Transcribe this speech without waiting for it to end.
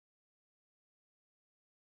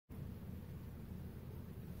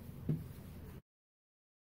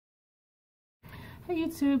Hey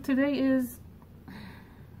YouTube, today is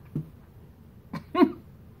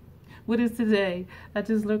what is today? I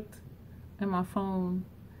just looked at my phone.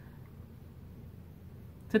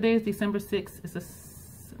 Today is December 6th.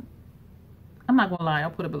 I'm not gonna lie,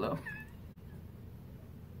 I'll put it below.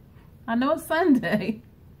 I know it's Sunday.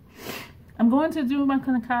 I'm going to do my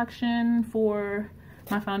concoction for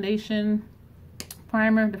my foundation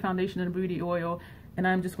primer, the foundation and the beauty oil, and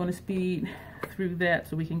I'm just going to speed through that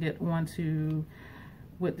so we can get on to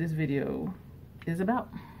what this video is about.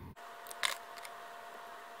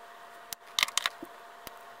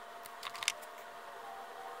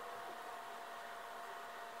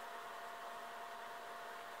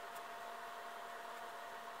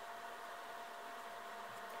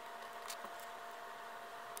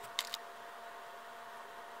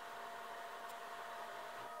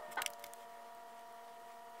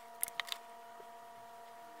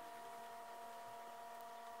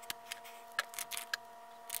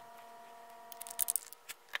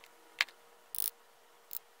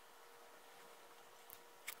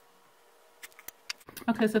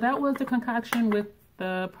 Okay, so that was the concoction with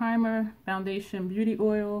the primer, foundation, beauty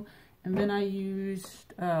oil, and then I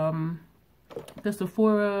used the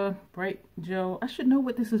Sephora Bright Gel. I should know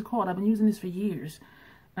what this is called. I've been using this for years.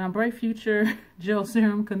 Bright Future Gel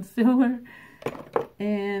Serum Concealer,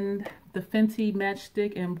 and the Fenty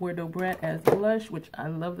Matchstick and Bordeaux Brat as blush, which I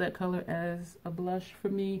love that color as a blush for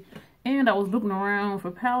me. And I was looking around for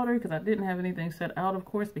powder because I didn't have anything set out, of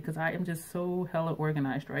course, because I am just so hella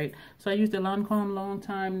organized, right? So I used the Lancome Long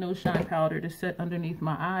Time No Shine powder to set underneath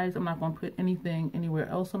my eyes. I'm not going to put anything anywhere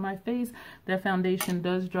else on my face. That foundation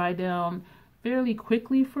does dry down fairly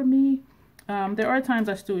quickly for me. There are times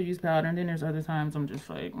I still use powder, and then there's other times I'm just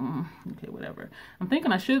like, okay, whatever. I'm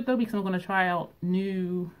thinking I should, though, because I'm going to try out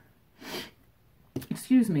new,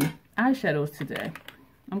 eyeshadows today.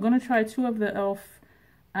 I'm going to try 2 of the E.L.F.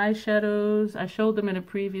 eyeshadows. I showed them in a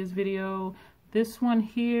previous video. This one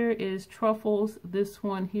here is Truffles. This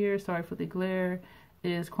one here, sorry for the glare,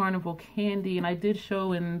 is Carnival Candy. And I did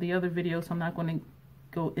show in the other video, so I'm not going to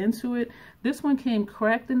go into it. This one came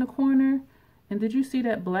cracked in the corner. And did you see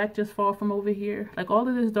that black just fall from over here? Like all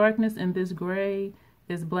of this darkness and this gray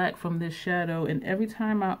is black from this shadow. And every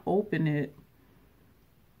time I open it,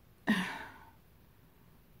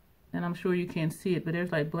 and I'm sure you can't see it, but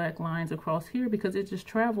there's like black lines across here because it just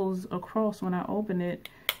travels across when I open it.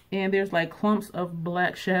 And there's like clumps of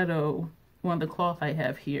black shadow on the cloth I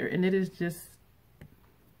have here. And it is just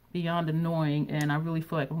beyond annoying. And I really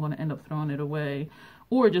feel like I'm going to end up throwing it away.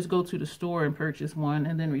 Or just go to the store and purchase one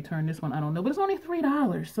and then return this one. I don't know. But it's only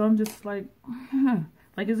 $3. So I'm just like,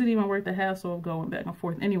 like, is it even worth the hassle of going back and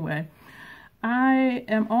forth? Anyway, I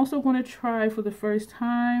am also going to try for the first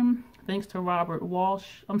time, thanks to Robert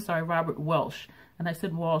Welsh. And I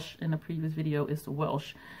said Walsh in the previous video. It's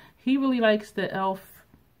Welsh. He really likes the E.L.F.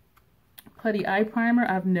 Putty Eye Primer.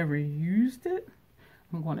 I've never used it.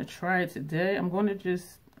 I'm going to try it today. I'm going to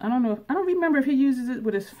just, I don't know. I don't remember if he uses it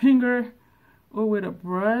with his finger or with a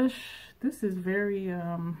brush. This is very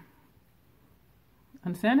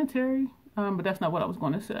unsanitary, but that's not what I was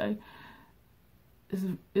going to say.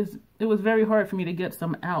 It was very hard for me to get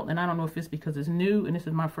some out, and I don't know if it's because it's new and this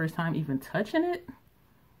is my first time even touching it.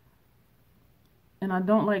 And I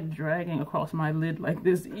don't like dragging across my lid like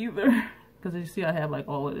this either, because you see I have like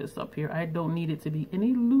all of this up here. I don't need it to be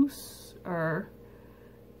any loose or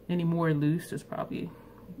any more loose. It's probably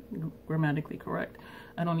grammatically correct.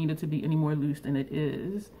 I don't need it to be any more loose than it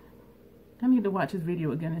is. I need to watch his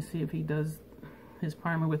video again and see if he does his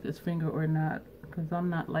primer with his finger or not, because I'm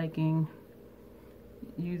not liking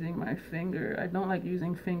using my finger. I don't like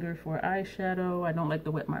using finger for eyeshadow. I don't like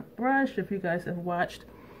to wet my brush. If you guys have watched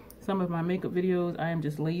some of my makeup videos, I am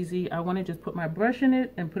just lazy. I want to just put my brush in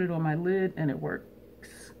it and put it on my lid and it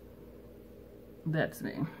works. That's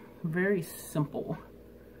me. Very simple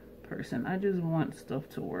person. I just want stuff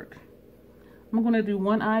to work. I'm going to do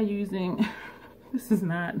one eye using,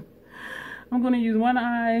 I'm going to use one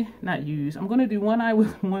eye, I'm going to do one eye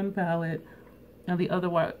with one palette and the other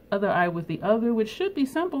eye with the other, which should be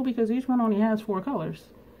simple because each one only has 4 colors.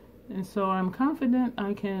 And so I'm confident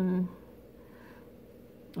I can,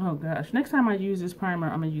 oh gosh, next time I use this primer,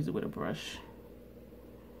 I'm going to use it with a brush.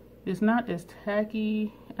 It's not as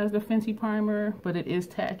tacky as the Fenty primer, but it is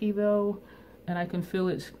tacky though. And I can feel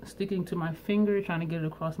it sticking to my finger, trying to get it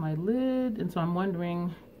across my lid. And so I'm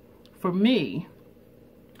wondering, for me,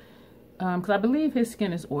 because I believe his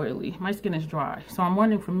skin is oily. My skin is dry. So I'm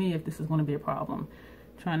wondering for me if this is going to be a problem,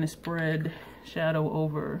 trying to spread shadow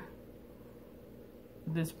over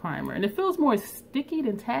this primer. And it feels more sticky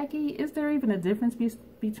than tacky. Is there even a difference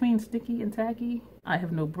between sticky and tacky? I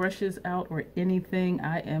have no brushes out or anything.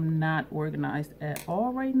 I am not organized at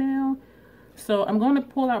all right now. So I'm going to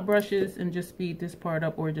pull out brushes and just speed this part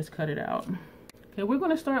up or just cut it out. Okay, we're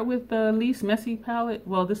going to start with the least messy palette.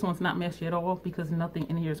 Well, this one's not messy at all because nothing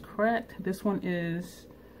in here is cracked. This one is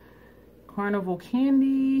Carnival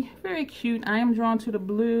Candy. Very cute. I am drawn to the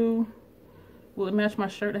blue. Will it match my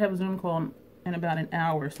shirt? I have a Zoom call in about an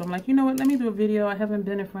hour. So I'm like, you know what? Let me do a video. I haven't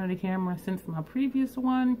been in front of the camera since my previous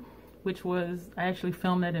one, which was, I actually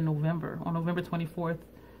filmed that in November, on November 24th.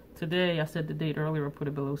 Today, I said the date earlier, I put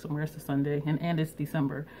it below somewhere, it's a Sunday, and it's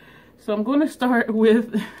December. So I'm going to start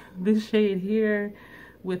with this shade here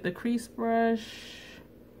with the crease brush.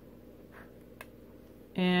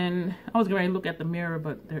 And I was going to look at the mirror,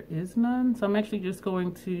 but there is none. So I'm actually just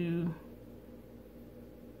going to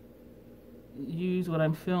use what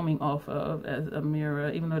I'm filming off of as a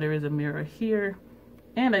mirror, even though there is a mirror here.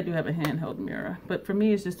 And I do have a handheld mirror. But for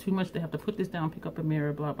me, it's just too much to have to put this down, pick up a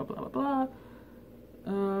mirror, blah, blah, blah, blah, blah.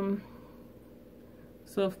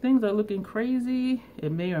 So if things are looking crazy,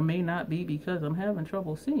 it may or may not be because I'm having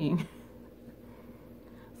trouble seeing.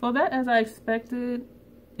 So that, as I expected,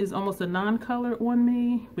 is almost a non-color on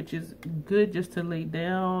me, which is good just to lay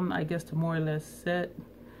down, I guess, to more or less set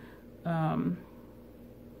my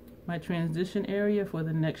transition area for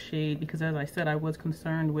the next shade, because as I said, I was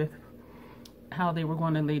concerned with how they were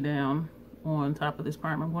going to lay down on top of this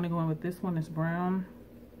primer. I'm going to go in with this one, it's brown,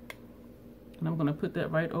 and I'm going to put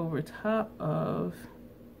that right over top of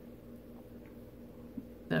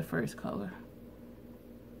that first color.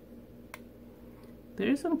 There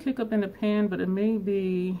is some kick up in the pan, but it may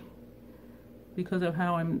be because of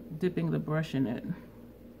how I'm dipping the brush in it.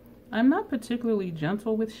 I'm not particularly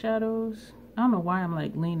gentle with shadows. I don't know why I'm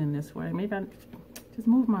like leaning this way. Maybe I just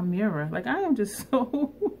move my mirror. Like, I am just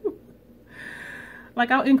so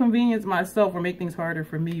like, I'll inconvenience myself or make things harder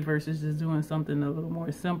for me versus just doing something a little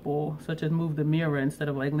more simple, such as move the mirror instead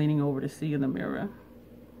of like leaning over to see in the mirror.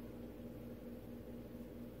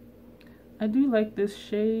 I do like this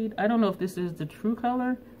shade. I don't know if this is the true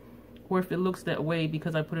color or if it looks that way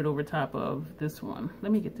because I put it over top of this one.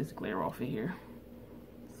 Let me get this glare off of here.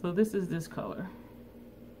 So this is this color.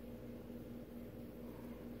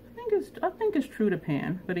 I think it's true to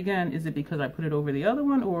pan, but again, is it because I put it over the other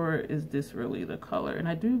one, or is this really the color? And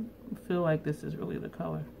I do feel like this is really the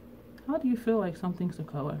color. How do you feel like something's the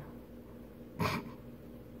color?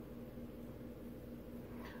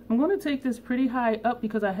 I'm going to take this pretty high up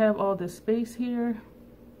because I have all this space here.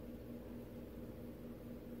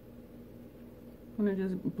 I'm going to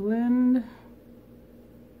just blend.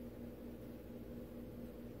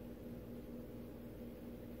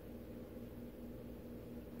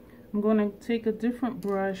 I'm going to take a different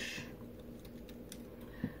brush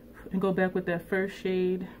and go back with that first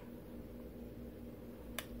shade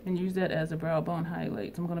and use that as a brow bone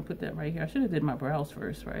highlight. So I'm going to put that right here. I should have did my brows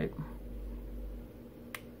first, right?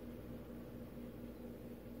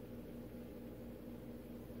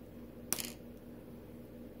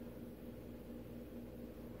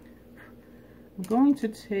 I'm going to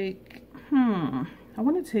take, I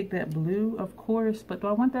want to take that blue, of course, but do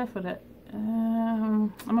I want that for that?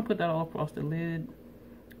 I'm gonna put that all across the lid.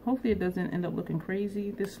 Hopefully it doesn't end up looking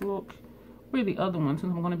crazy, this look. Or the other one,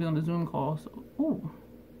 since I'm gonna be on the Zoom call. So, ooh,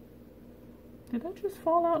 did that just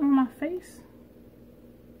fall out on my face?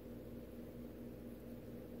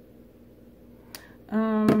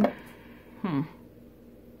 I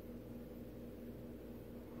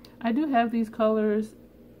do have these colors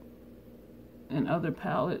in other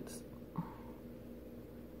palettes,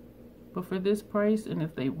 but for this price, and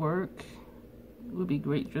if they work, it would be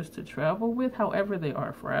great just to travel with. However, they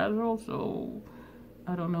are fragile, so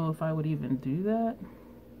I don't know if I would even do that.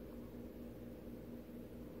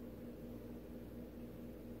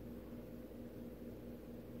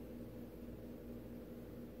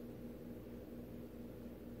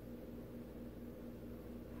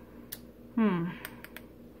 I'm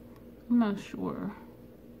not sure.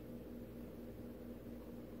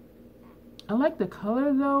 I like the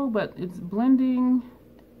color though, but it's blending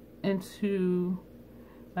into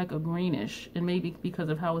like a greenish, and maybe because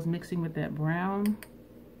of how it's mixing with that brown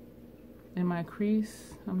in my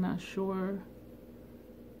crease, I'm not sure.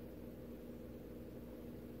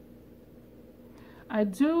 I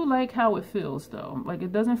do like how it feels though. Like,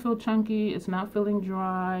 it doesn't feel chunky, it's not feeling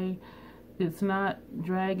dry, it's not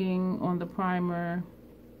dragging on the primer.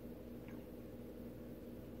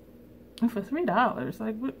 And for $3,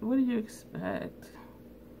 like, what do you expect?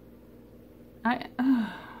 I'm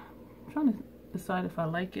trying to decide if I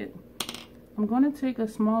like it. I'm going to take a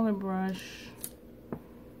smaller brush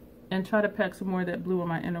and try to pack some more of that blue in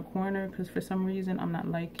my inner corner, because for some reason I'm not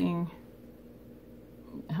liking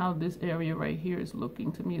how this area right here is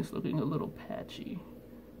looking. To me, it's looking a little patchy.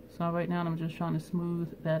 So right now I'm just trying to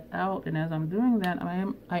smooth that out, and as I'm doing that,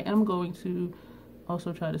 I am going to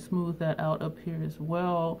also try to smooth that out up here as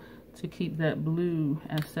well to keep that blue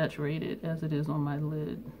as saturated as it is on my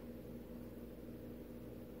lid.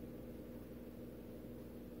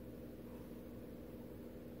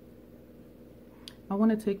 I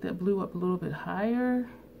want to take that blue up a little bit higher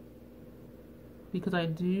because I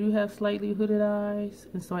do have slightly hooded eyes,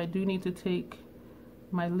 and so I do need to take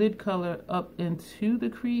my lid color up into the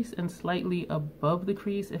crease and slightly above the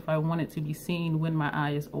crease if I want it to be seen when my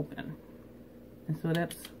eye is open. And so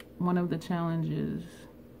that's one of the challenges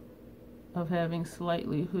of having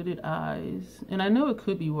slightly hooded eyes. And I know it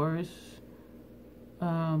could be worse, so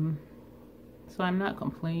I'm not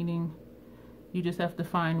complaining. You just have to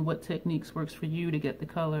find what techniques works for you to get the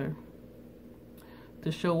color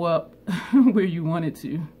to show up where you want it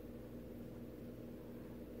to.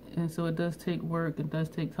 And so it does take work, it does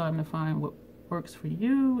take time to find what works for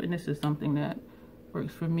you, and this is something that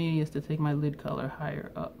works for me, is to take my lid color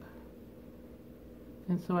higher up.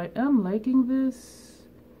 And so I am liking this.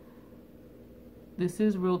 This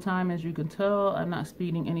is real time, as you can tell. I'm not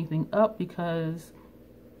speeding anything up because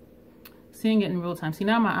seeing it in real time. See,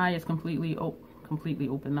 now my eye is completely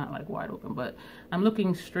open, not like wide open, but I'm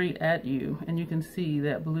looking straight at you, and you can see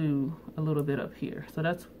that blue a little bit up here. So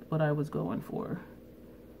that's what I was going for,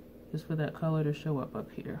 just for that color to show up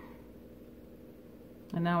here.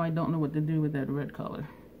 And now I don't know what to do with that red color.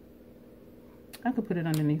 I could put it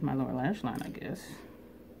underneath my lower lash line, I guess.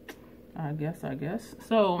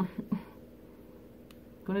 So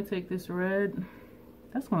I'm gonna take this red.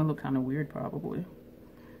 That's gonna look kind of weird probably.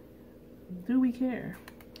 Do we care?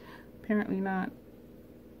 Apparently not.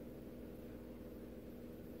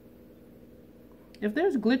 If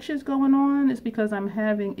there's glitches going on, it's because I'm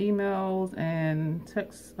having emails and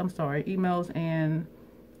emails and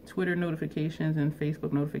Twitter notifications and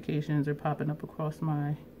Facebook notifications are popping up across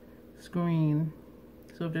my screen.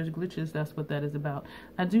 So if there's glitches, that's what that is about.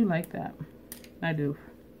 I do like that. I do.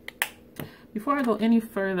 Before I go any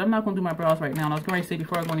further, I'm not going to do my brows right now. And I was going to say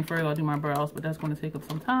before I go any further, I'll do my brows, but that's going to take up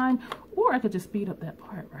some time. Or I could just speed up that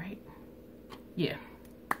part, right? Yeah.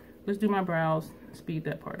 Let's do my brows, speed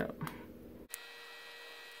that part up.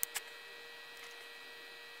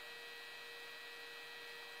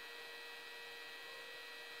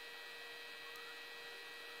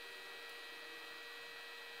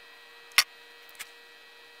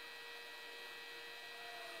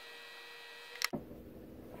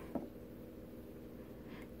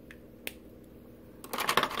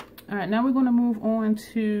 All right, now we're going to move on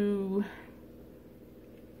to,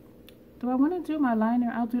 do I want to do my liner?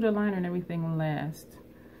 I'll do the liner and everything last.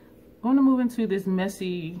 I'm going to move into this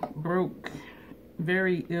messy, broke,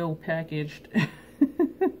 very ill packaged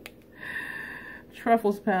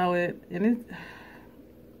Truffles palette. And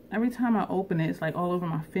every time I open it, it's like all over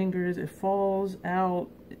my fingers. It falls out.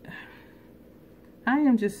 I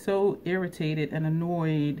am just so irritated and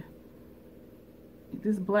annoyed.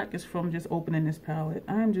 This black is from just opening this palette.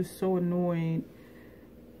 I am just so annoyed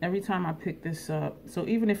every time I pick this up. So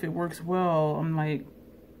even if it works well, I'm like,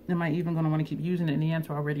 am I even going to want to keep using it? And the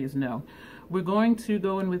answer already is no. We're going to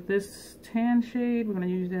go in with this tan shade. We're going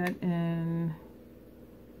to use that in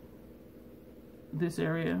this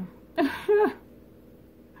area.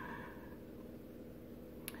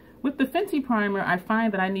 With the Fenty primer, I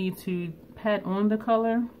find that I need to pat on the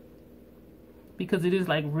color, because it is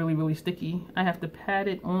like really, really sticky. I have to pat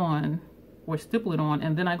it on or stipple it on,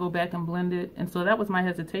 and then I go back and blend it. And so that was my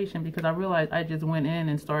hesitation, because I realized I just went in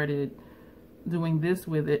and started doing this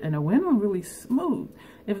with it, and it went on really smooth.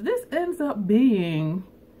 If this ends up being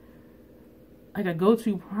like a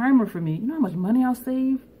go-to primer for me, you know how much money I'll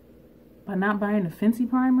save by not buying the Fenty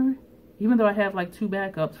primer? Even though I have like 2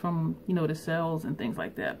 backups from, you know, the sales and things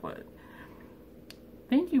like that. But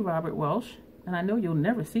thank you, Robert Welsh. And I know you'll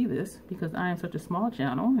never see this because I am such a small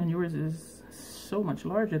channel and yours is so much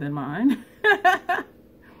larger than mine.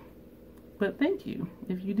 But thank you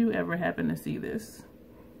if you do ever happen to see this.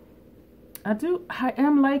 I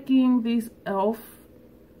am liking these E.L.F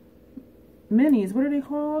minis. What are they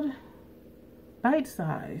called? Bite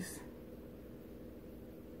size.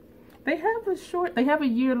 They have a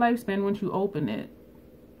year lifespan once you open it.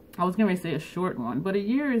 I was going to say a short one, but a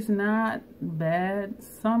year is not bad.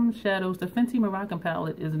 Some shadows, the Fenty Moroccan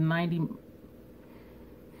palette is 90.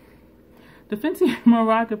 The Fenty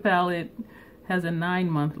Moroccan palette has a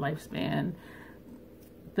 9-month lifespan.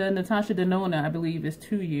 The Natasha Denona, I believe, is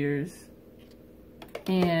 2 years.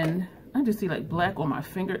 And I just see like black on my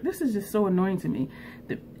finger. This is just so annoying to me.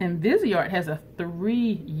 And Viseart has a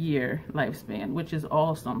 3-year lifespan, which is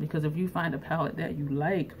awesome, because if you find a palette that you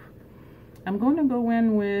like, I'm going to go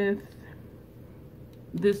in with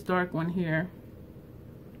this dark one here.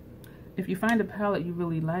 If you find a palette you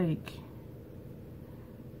really like,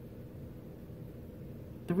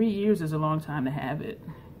 3 years is a long time to have it.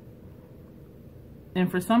 And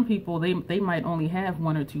for some people, they might only have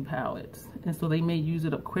 1 or 2 palettes, and so they may use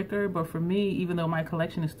it up quicker. But for me, even though my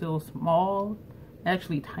collection is still small,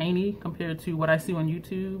 actually tiny compared to what I see on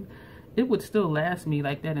YouTube, it would still last me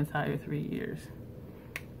like that entire 3 years.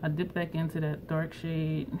 I dip back into that dark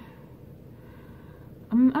shade.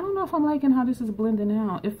 I don't know if I'm liking how this is blending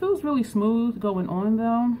out. It feels really smooth going on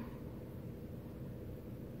though.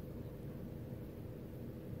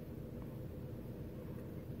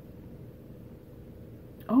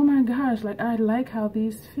 Oh my gosh, like I like how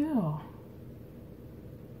these feel.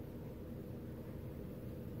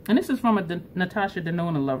 And this is from a Natasha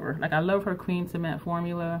Denona lover. Like I love her cream to matte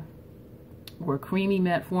formula, or creamy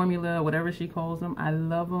matte formula, whatever she calls them. I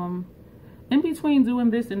love them. In between doing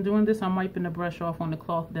this and doing this, I'm wiping the brush off on the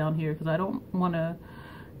cloth down here because I don't want to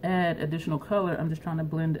add additional color. I'm just trying to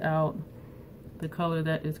blend out the color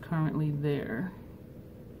that is currently there.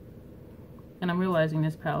 And I'm realizing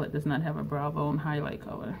this palette does not have a brow bone highlight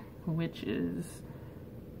color, which is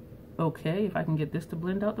okay if I can get this to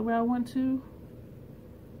blend out the way I want to.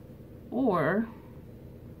 Or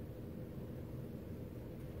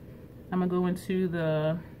I'm gonna go into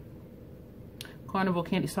the Carnival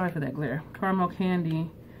Candy, sorry for that glare, Caramel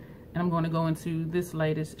Candy, and I'm going to go into this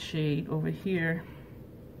lightest shade over here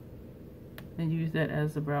and use that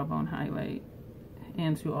as the brow bone highlight,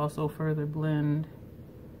 and to also further blend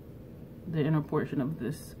the inner portion of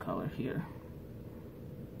this color here.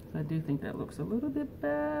 So I do think that looks a little bit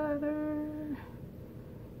better.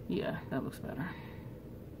 Yeah, that looks better.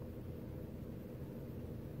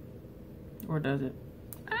 Or does it?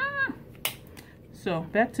 Ah! So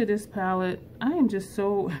back to this palette. I am just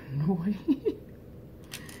so annoyed.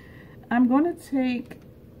 I'm going to take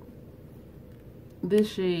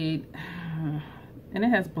this shade, and it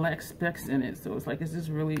has black specks in it, so it's like, is this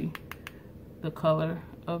really the color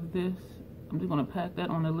of this? I'm just going to pack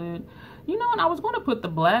that on the lid. You know, and I was going to put the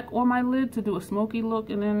black on my lid to do a smoky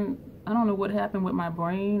look, and then I don't know what happened with my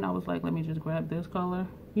brain. I was like, let me just grab this color.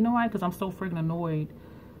 You know why? Because I'm so freaking annoyed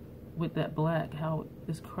with that black, how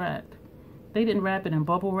it's cracked. They didn't wrap it in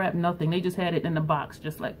bubble wrap, nothing. They just had it in the box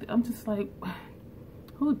just like that. I'm just like,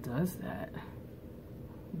 who does that?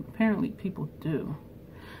 Apparently people do.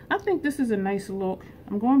 I think this is a nice look.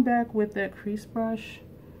 I'm going back with that crease brush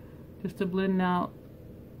just to blend out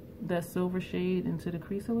that silver shade into the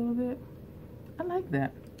crease a little bit. I like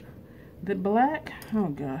that. The black, oh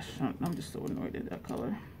gosh, I'm just so annoyed at that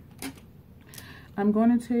color. I'm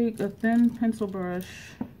going to take a thin pencil brush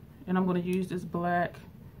and I'm going to use this black.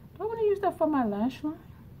 Do I want to use that for my lash line?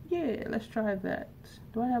 Yeah, let's try that.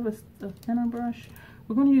 Do I have a thinner brush?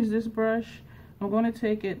 We're going to use this brush. I'm going to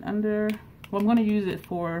take it under, well, I'm going to use it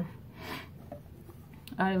for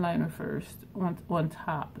eyeliner first on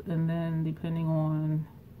top, and then depending on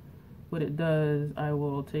what it does, I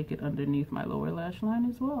will take it underneath my lower lash line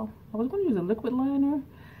as well. I was going to use a liquid liner,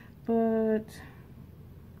 but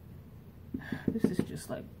this is just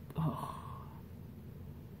like, oh,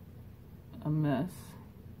 a mess.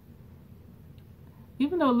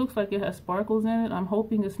 Even though it looks like it has sparkles in it, I'm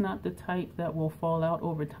hoping it's not the type that will fall out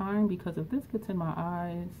over time, because if this gets in my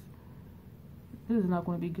eyes, this is not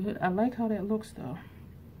going to be good. I like how that looks though.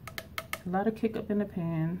 A lot of kick up in the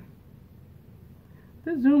pan.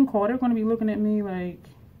 This Zoom call, they're going to be looking at me like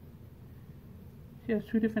she has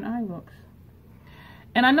 2 different eye looks.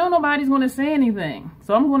 And I know nobody's going to say anything,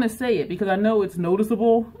 so I'm going to say it because I know it's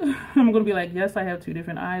noticeable. I'm going to be like, yes, I have 2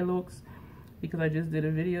 different eye looks, because I just did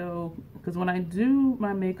a video. Because when I do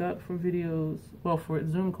my makeup for videos, well, for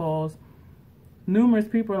Zoom calls, numerous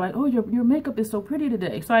people are like, oh, your makeup is so pretty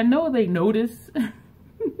today. So I know they notice.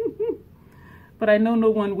 But I know no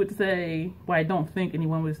one would say, well, I don't think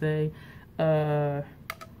anyone would say, Dion,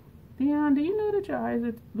 do you know that your eyes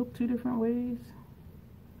look 2 different ways?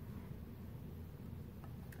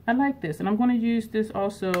 I like this, and I'm going to use this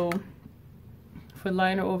also for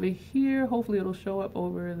liner over here. Hopefully it'll show up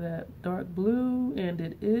over that dark blue, and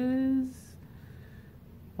it is.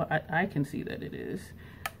 Well, I can see that it is.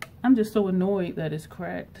 I'm just so annoyed that it's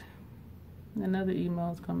cracked. Another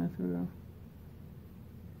email's coming through.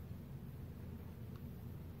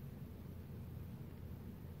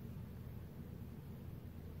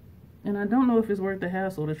 And I don't know if it's worth the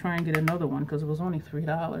hassle to try and get another one, because it was only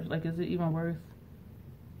 $3. Like, is it even worth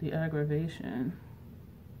the aggravation?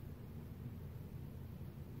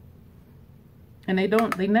 And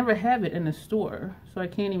they never have it in the store. So I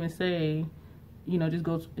can't even say, you know, just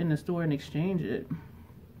go in the store and exchange it.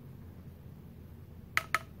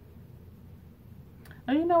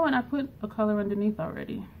 Oh, you know what? I put a color underneath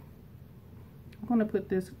already. I'm gonna put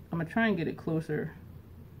this, I'm gonna try and get it closer,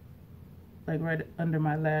 like right under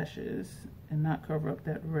my lashes, and not cover up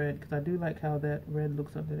that red, because I do like how that red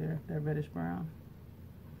looks under there, that reddish brown.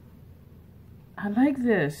 I like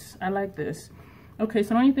this. I like this. Okay, so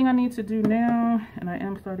the only thing I need to do now, and I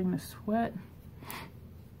am starting to sweat.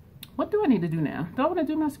 What do I need to do now? Do I want to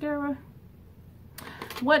do mascara?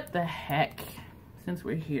 What the heck, since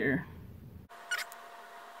we're here.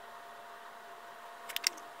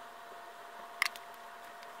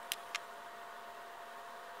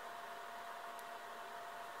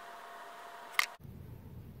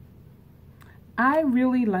 I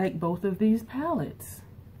really like both of these palettes.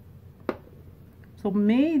 So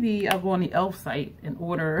maybe I'll go on the E.L.F site and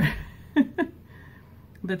order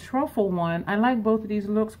the truffle one. I like both of these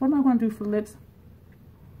looks. What am I going to do for lips?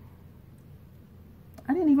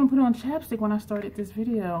 I didn't even put on chapstick when I started this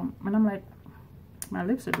video. And I'm like, my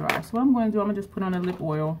lips are dry. So what I'm going to do, I'm going to just put on a lip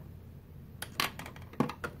oil.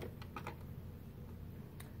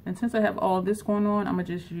 And since I have all this going on, I'm going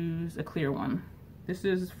to just use a clear one. This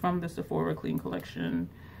is from the Sephora Clean Collection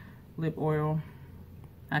lip oil.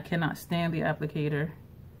 I cannot stand the applicator.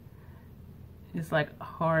 It's like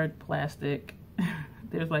hard plastic.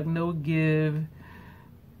 There's like no give.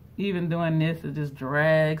 Even doing this, it just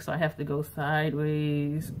drags, so I have to go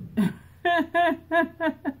sideways. But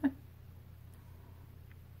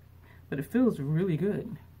it feels really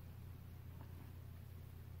good.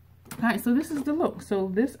 All right, so this is the look. So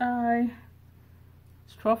this eye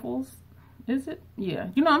is Truffles. Is it? Yeah.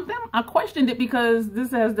 You know, I questioned it because this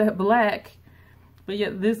has that black, but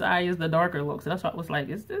yet this eye is the darker look. So that's why I was like,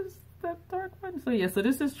 is this the dark one? So yeah, so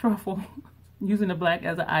this is Truffle using the black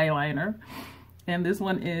as an eyeliner. And this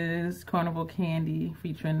one is Carnival Candy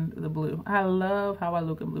featuring the blue. I love how I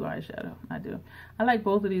look in blue eyeshadow. I do. I like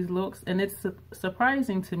both of these looks, and it's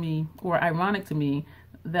surprising to me, or ironic to me,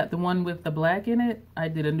 that the one with the black in it, I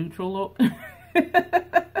did a neutral look.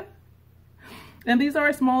 And these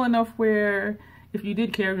are small enough where if you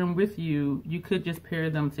did carry them with you, you could just pair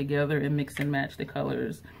them together and mix and match the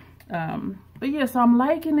colors. But yeah, so I'm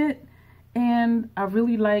liking it. And I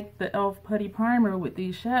really like the E.L.F. Putty Primer with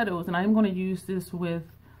these shadows. And I'm going to use this with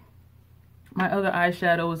my other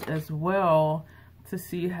eyeshadows as well to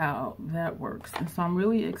see how that works. And so I'm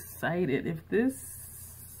really excited. If this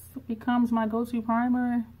becomes my go-to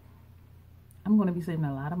primer, I'm going to be saving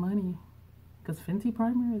a lot of money. Because Fenty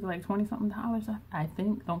primer is like $20-something, I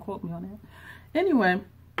think. Don't quote me on that. Anyway,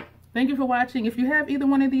 thank you for watching. If you have either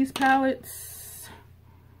one of these palettes,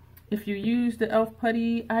 if you use the E.L.F.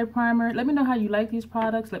 Putty Eye Primer, let me know how you like these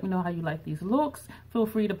products. Let me know how you like these looks. Feel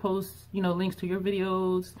free to post, you know, links to your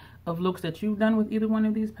videos of looks that you've done with either one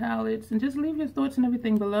of these palettes. And just leave your thoughts and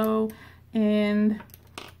everything below. And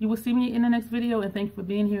you will see me in the next video. And thank you for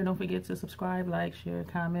being here. Don't forget to subscribe, like, share,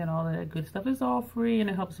 comment, all of that good stuff. It's all free and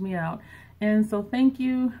it helps me out. And so thank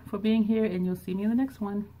you for being here, and you'll see me in the next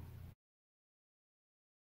one.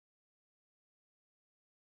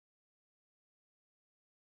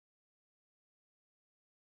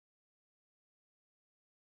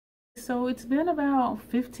 So it's been about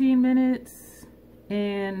 15 minutes,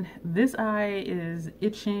 and this eye is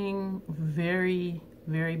itching very,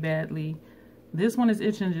 very badly. This one is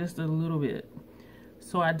itching just a little bit.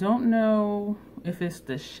 So I don't know if it's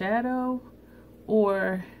the shadow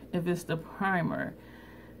or if it's the primer.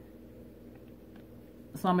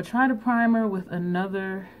 So I'm gonna try the primer with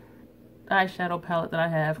another eyeshadow palette that I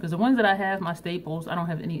have, because the ones that I have, my staples, I don't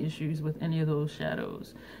have any issues with any of those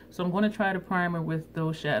shadows. So I'm going to try the primer with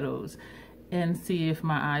those shadows and see if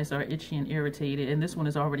my eyes are itchy and irritated. And this one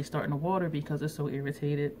is already starting to water because it's so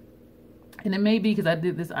irritated. And it may be because I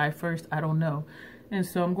did this eye first, I don't know. And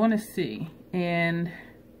so I'm going to see. And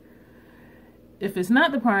if it's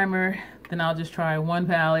not the primer, then I'll just try one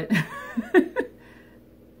palette,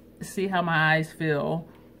 see how my eyes feel,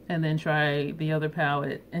 and then try the other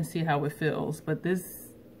palette and see how it feels. But this,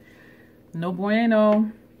 no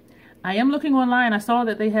bueno. I am looking online. I saw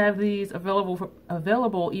that they have these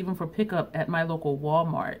available even for pickup at my local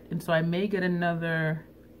Walmart. And so I may get another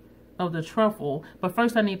of the truffle. But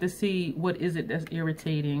first I need to see what is it that's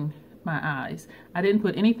irritating my eyes. I didn't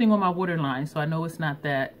put anything on my waterline, so I know it's not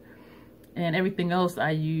that. And everything else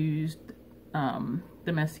I used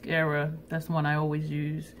the mascara. That's the one I always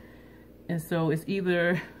use. And so it's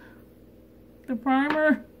either the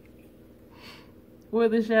primer or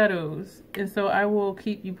the shadows. And so I will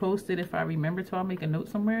keep you posted if I remember to. I'll make a note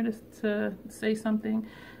somewhere to say something.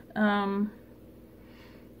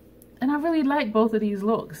 And I really like both of these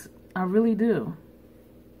looks. I really do.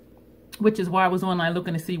 Which is why I was online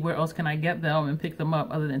looking to see where else can I get them and pick them up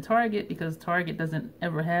other than Target, because Target doesn't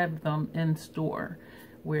ever have them in store.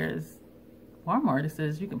 Whereas Walmart, it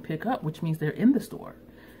says you can pick up, which means they're in the store.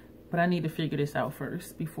 But I need to figure this out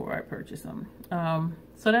first before I purchase them.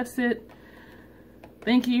 So that's it.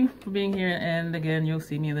 Thank you for being here. And again, you'll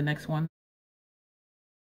see me in the next one.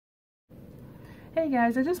 Hey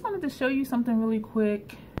guys, I just wanted to show you something really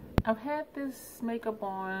quick. I've had this makeup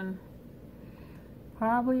on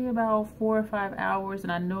probably about 4 or 5 hours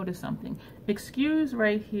and I noticed something. Excuse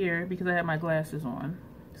right here because I have my glasses on.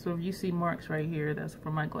 So if you see marks right here, that's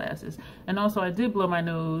from my glasses. And also I did blow my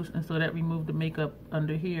nose, and so that removed the makeup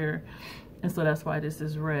under here. And so that's why this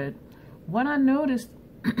is red. What I noticed,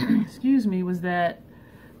 excuse me, was that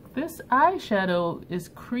this eyeshadow is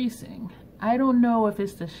creasing. I don't know if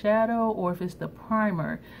it's the shadow or if it's the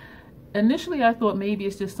primer. Initially I thought maybe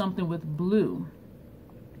it's just something with blue.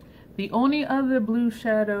 The only other blue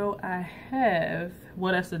shadow I have,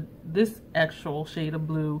 well, that's this actual shade of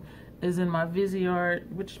blue, is in my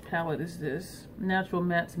Viseart, which palette is this? Natural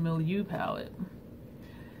Mattes Milieu palette.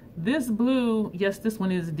 This blue, yes, this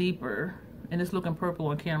one is deeper, and it's looking purple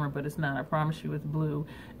on camera, but it's not. I promise you it's blue.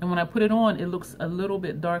 And when I put it on, it looks a little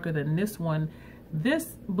bit darker than this one.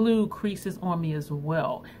 This blue creases on me as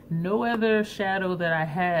well. No other shadow that I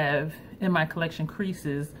have in my collection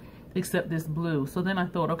creases except this blue. So then I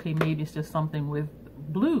thought, okay, maybe it's just something with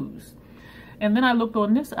blues. And then I looked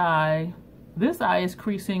on this eye. This eye is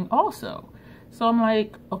creasing also. So I'm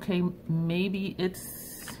like, okay, maybe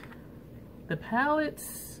it's the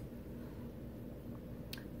palettes,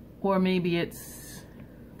 or maybe it's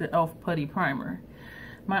the E.L.F. Putty primer.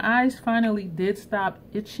 My eyes finally did stop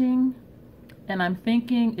itching, and I'm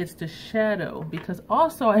thinking it's the shadow, because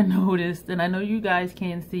also I noticed, and I know you guys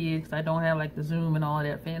can't see it because I don't have like the zoom and all of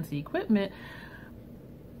that fancy equipment,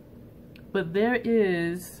 but there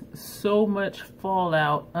is so much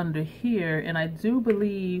fallout under here, and I do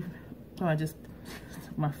believe, oh, I just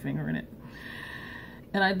stuck my finger in it,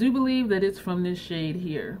 and I do believe that it's from this shade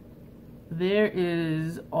here. There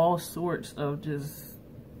is all sorts of just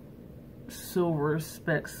silver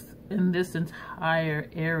specks in this entire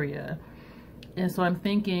area. And so I'm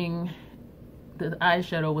thinking the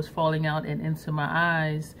eyeshadow was falling out and into my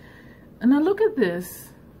eyes. And now look at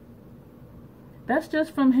this. That's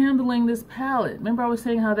just from handling this palette. Remember I was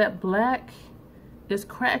saying how that black is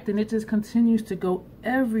cracked and it just continues to go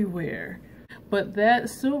everywhere. But that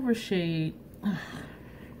silver shade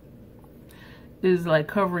is like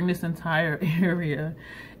covering this entire area.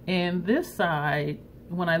 And this side,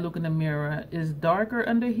 when I look in the mirror, is darker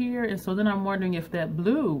under here, and so then I'm wondering if that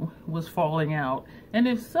blue was falling out, and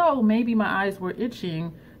if so, maybe my eyes were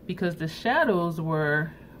itching because the shadows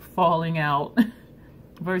were falling out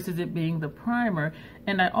versus it being the primer.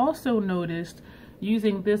 And I also noticed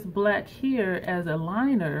using this black here as a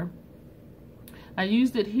liner, I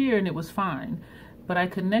used it here and it was fine, but I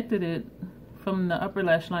connected it from the upper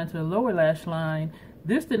lash line to the lower lash line.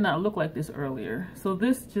 This did not look like this earlier, so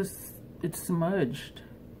this just, it's smudged.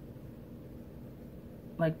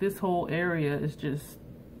 Like this whole area is just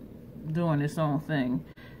doing its own thing.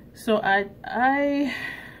 So I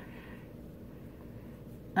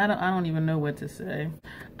don't even know what to say.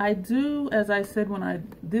 I do, as I said when I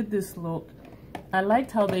did this look, I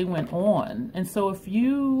liked how they went on. And so if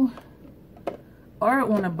you are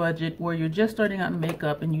on a budget where you're just starting out in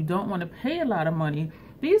makeup and you don't want to pay a lot of money,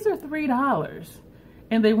 these are $3.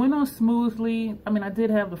 And they went on smoothly. I mean, I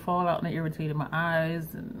did have the fallout and it irritated my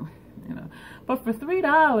eyes, and you know, but for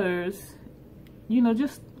 $3, you know,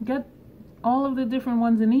 just get all of the different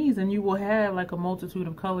ones in these and you will have like a multitude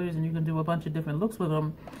of colors and you can do a bunch of different looks with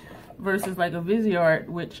them, versus like a Viseart,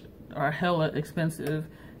 which are hella expensive,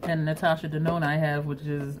 and Natasha Denona I have, which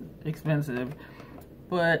is expensive.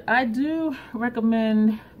 But I do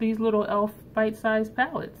recommend these little E.L.F. bite-sized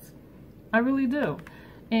palettes. I really do.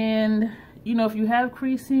 And you know, if you have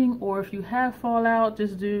creasing or if you have fallout,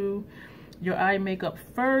 just do your eye makeup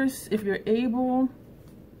first. If you're able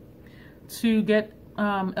to get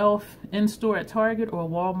E.L.F. in store at Target or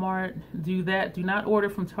Walmart, do that. Do not order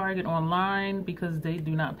from Target online because they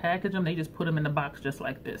do not package them. They just put them in the box just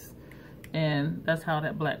like this. And that's how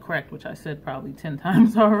that black cracked, which I said probably 10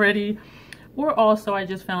 times already. Or also, I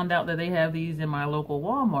just found out that they have these in my local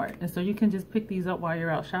Walmart. And so you can just pick these up while you're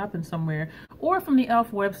out shopping somewhere. Or from the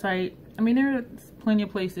E.L.F. website. I mean, there are plenty of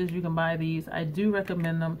places you can buy these. I do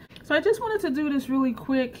recommend them. So I just wanted to do this really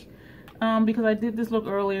quick because I did this look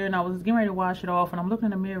earlier and I was getting ready to wash it off. And I'm looking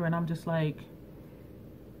in the mirror and I'm just like,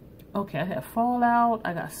 okay, I have fallout.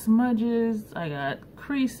 I got smudges. I got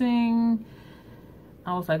creasing.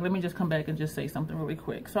 I was like, let me just come back and just say something really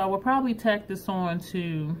quick. So I will probably tack this on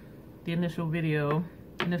to the initial video,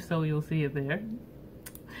 and if so, you'll see it there.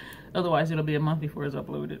 Otherwise, it'll be a month before it's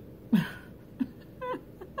uploaded.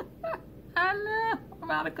 I know, I'm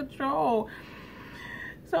out of control.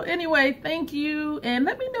 So anyway, thank you, and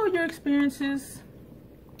let me know your experiences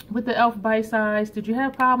with the E.L.F. bite size. Did you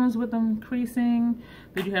have problems with them creasing?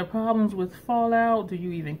 Did you have problems with fallout? Do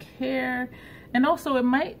you even care? And also, it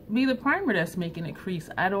might be the primer that's making it crease.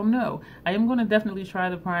 I don't know. I am going to definitely try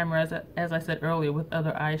the primer, as I said earlier, with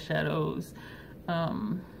other eyeshadows,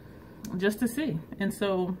 just to see. And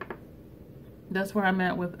so that's where I'm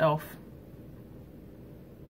at with E.L.F.